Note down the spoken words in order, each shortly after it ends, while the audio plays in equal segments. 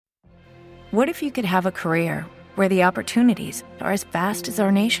What if you could have a career where the opportunities are as vast as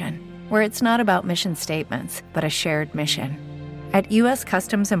our nation, where it's not about mission statements, but a shared mission? At U.S.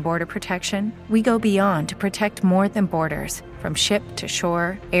 Customs and Border Protection, we go beyond to protect more than borders. From ship to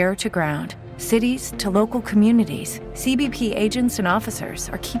shore, air to ground, cities to local communities, CBP agents and officers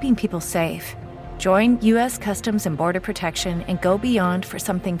are keeping people safe. Join U.S. Customs and Border Protection and go beyond for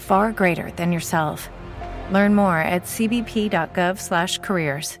something far greater than yourself. Learn more at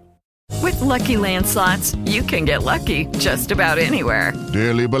cbp.gov/careers. With Lucky Land Slots, you can get lucky just about anywhere.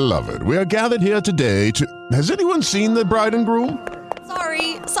 Dearly beloved, we are gathered here today to... Has anyone seen the bride and groom?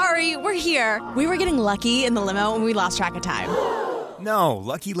 Sorry, we're here. We were getting lucky in the limo and we lost track of time. No,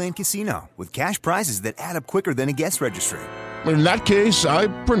 Lucky Land Casino, with cash prizes that add up quicker than a guest registry. In that case, I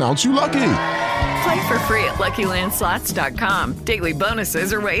pronounce you lucky. Play for free at LuckyLandSlots.com. Daily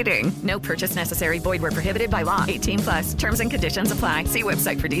bonuses are waiting. No purchase necessary. Void where prohibited by law. 18+. Terms and conditions apply. See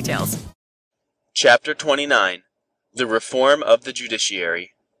website for details. Chapter 29. The Reform of the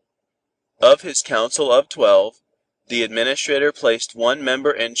Judiciary. Of his council of 12, the administrator placed one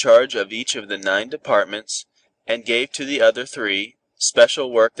member in charge of each of the 9 departments, and gave to the other 3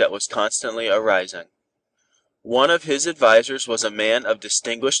 special work that was constantly arising. One of his advisors was a man of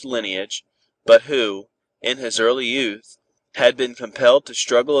distinguished lineage, but who, in his early youth, had been compelled to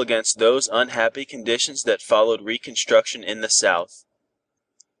struggle against those unhappy conditions that followed Reconstruction in the South.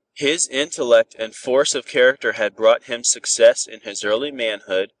 His intellect and force of character had brought him success in his early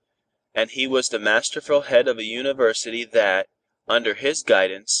manhood, and he was the masterful head of a university that, under his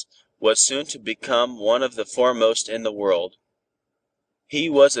guidance, was soon to become one of the foremost in the world. He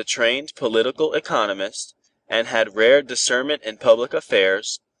was a trained political economist, and had rare discernment in public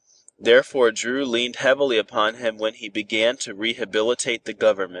affairs. Therefore Dru leaned heavily upon him when he began to rehabilitate the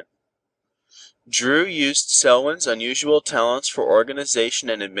government. Dru used Selwyn's unusual talents for organization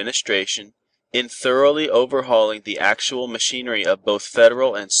and administration in thoroughly overhauling the actual machinery of both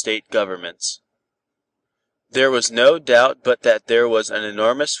federal and state governments. There was no doubt but that there was an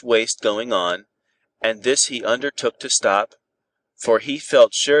enormous waste going on, and this he undertook to stop, for he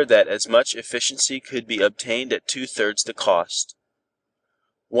felt sure that as much efficiency could be obtained at 2/3 the cost.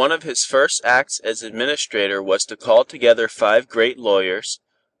 One of his first acts as administrator was to call together 5 great lawyers,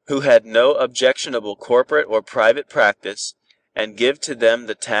 who had no objectionable corporate or private practice, and give to them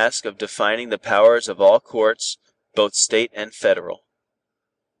the task of defining the powers of all courts, both state and federal.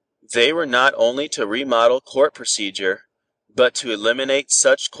 They were not only to remodel court procedure, but to eliminate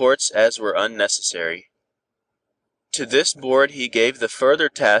such courts as were unnecessary. To this board he gave the further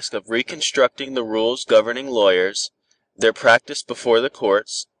task of reconstructing the rules governing lawyers, their practice before the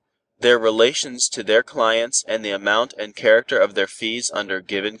courts, their relations to their clients and the amount and character of their fees under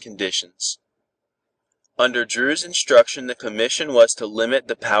given conditions. Under Dru's instruction the commission was to limit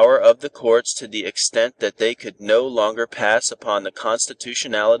the power of the courts to the extent that they could no longer pass upon the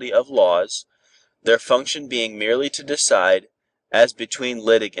constitutionality of laws, their function being merely to decide, as between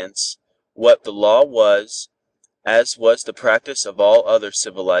litigants, what the law was, as was the practice of all other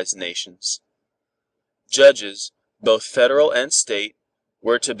civilized nations. Judges, both federal and state,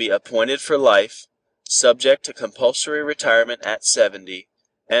 were to be appointed for life, subject to compulsory retirement at 70,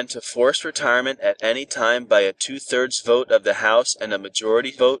 and to forced retirement at any time by a 2/3 vote of the House and a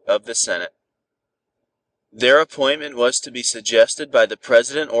majority vote of the Senate. Their appointment was to be suggested by the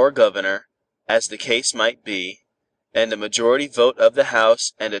President or Governor, as the case might be, and a majority vote of the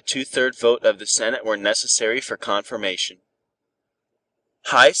House and a 2/3 vote of the Senate were necessary for confirmation.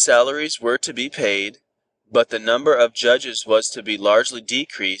 High salaries were to be paid, but the number of judges was to be largely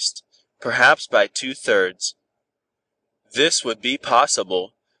decreased, perhaps by 2/3. This would be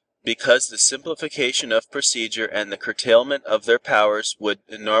possible, because the simplification of procedure and the curtailment of their powers would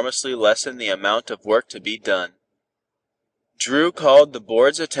enormously lessen the amount of work to be done. Dru called the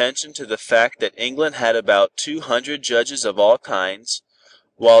board's attention to the fact that England had about 200 judges of all kinds,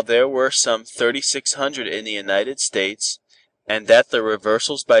 while there were some 3,600 in the United States, and that the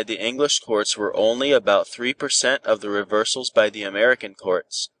reversals by the English courts were only about 3% of the reversals by the American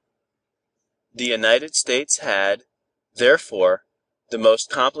courts. The United States had, therefore, the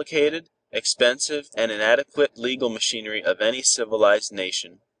most complicated, expensive, and inadequate legal machinery of any civilized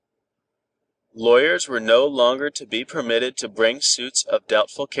nation. Lawyers were no longer to be permitted to bring suits of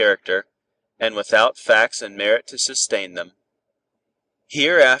doubtful character, and without facts and merit to sustain them.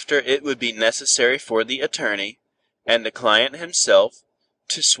 Hereafter it would be necessary for the attorney, and the client himself,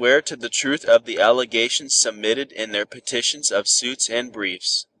 to swear to the truth of the allegations submitted in their petitions of suits and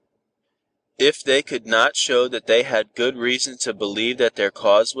briefs. If they could not show that they had good reason to believe that their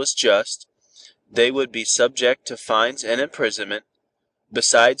cause was just, they would be subject to fines and imprisonment,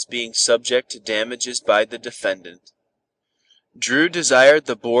 besides being subject to damages by the defendant. Dru desired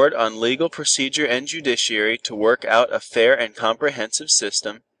the Board on Legal Procedure and Judiciary to work out a fair and comprehensive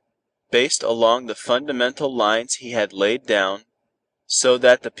system, based along the fundamental lines he had laid down, so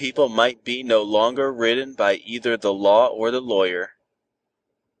that the people might be no longer ridden by either the law or the lawyer.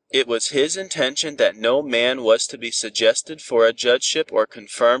 It was his intention that no man was to be suggested for a judgeship or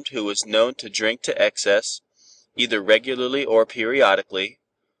confirmed who was known to drink to excess, either regularly or periodically,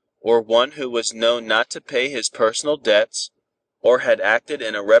 or one who was known not to pay his personal debts, or had acted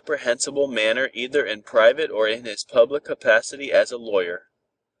in a reprehensible manner either in private or in his public capacity as a lawyer.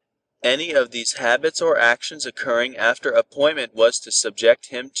 Any of these habits or actions occurring after appointment was to subject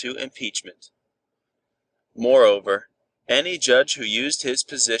him to impeachment. Moreover, any judge who used his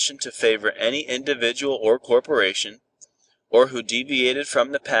position to favor any individual or corporation, or who deviated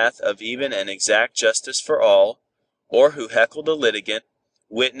from the path of even and exact justice for all, or who heckled a litigant,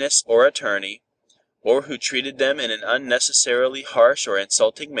 witness or attorney, or who treated them in an unnecessarily harsh or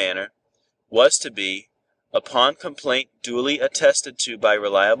insulting manner, was to be, upon complaint duly attested to by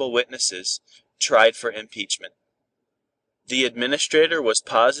reliable witnesses, tried for impeachment. The administrator was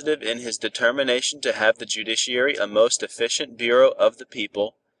positive in his determination to have the judiciary a most efficient bureau of the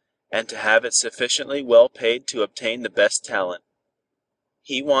people, and to have it sufficiently well paid to obtain the best talent.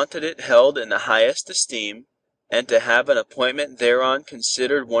 He wanted it held in the highest esteem, and to have an appointment thereon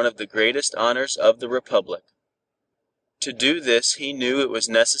considered one of the greatest honors of the Republic. To do this he knew it was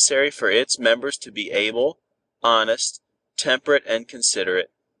necessary for its members to be able, honest, temperate and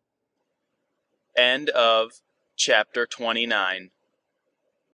considerate. End of Chapter 29.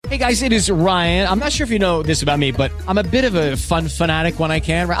 Hey guys, it is Ryan. I'm not sure if you know this about me, but I'm a bit of a fun fanatic when I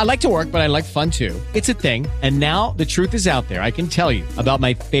can. I like to work, but I like fun too. It's a thing. And now the truth is out there. I can tell you about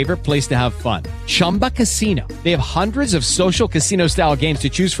my favorite place to have fun. Chumba Casino. They have hundreds of social casino style games to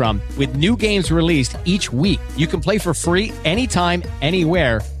choose from with new games released each week. You can play for free anytime,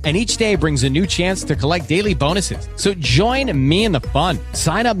 anywhere. And each day brings a new chance to collect daily bonuses. So join me in the fun.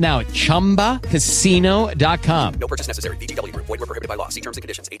 Sign up now at ChumbaCasino.com. No purchase necessary. VGW Group. Void where prohibited by law. See terms and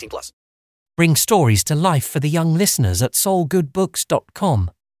conditions. 18+. Bring stories to life for the young listeners at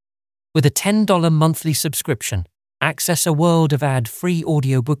soulgoodbooks.com. With a $10 monthly subscription, access a world of ad-free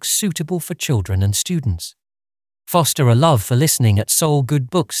audiobooks suitable for children and students. Foster a love for listening at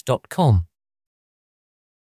soulgoodbooks.com.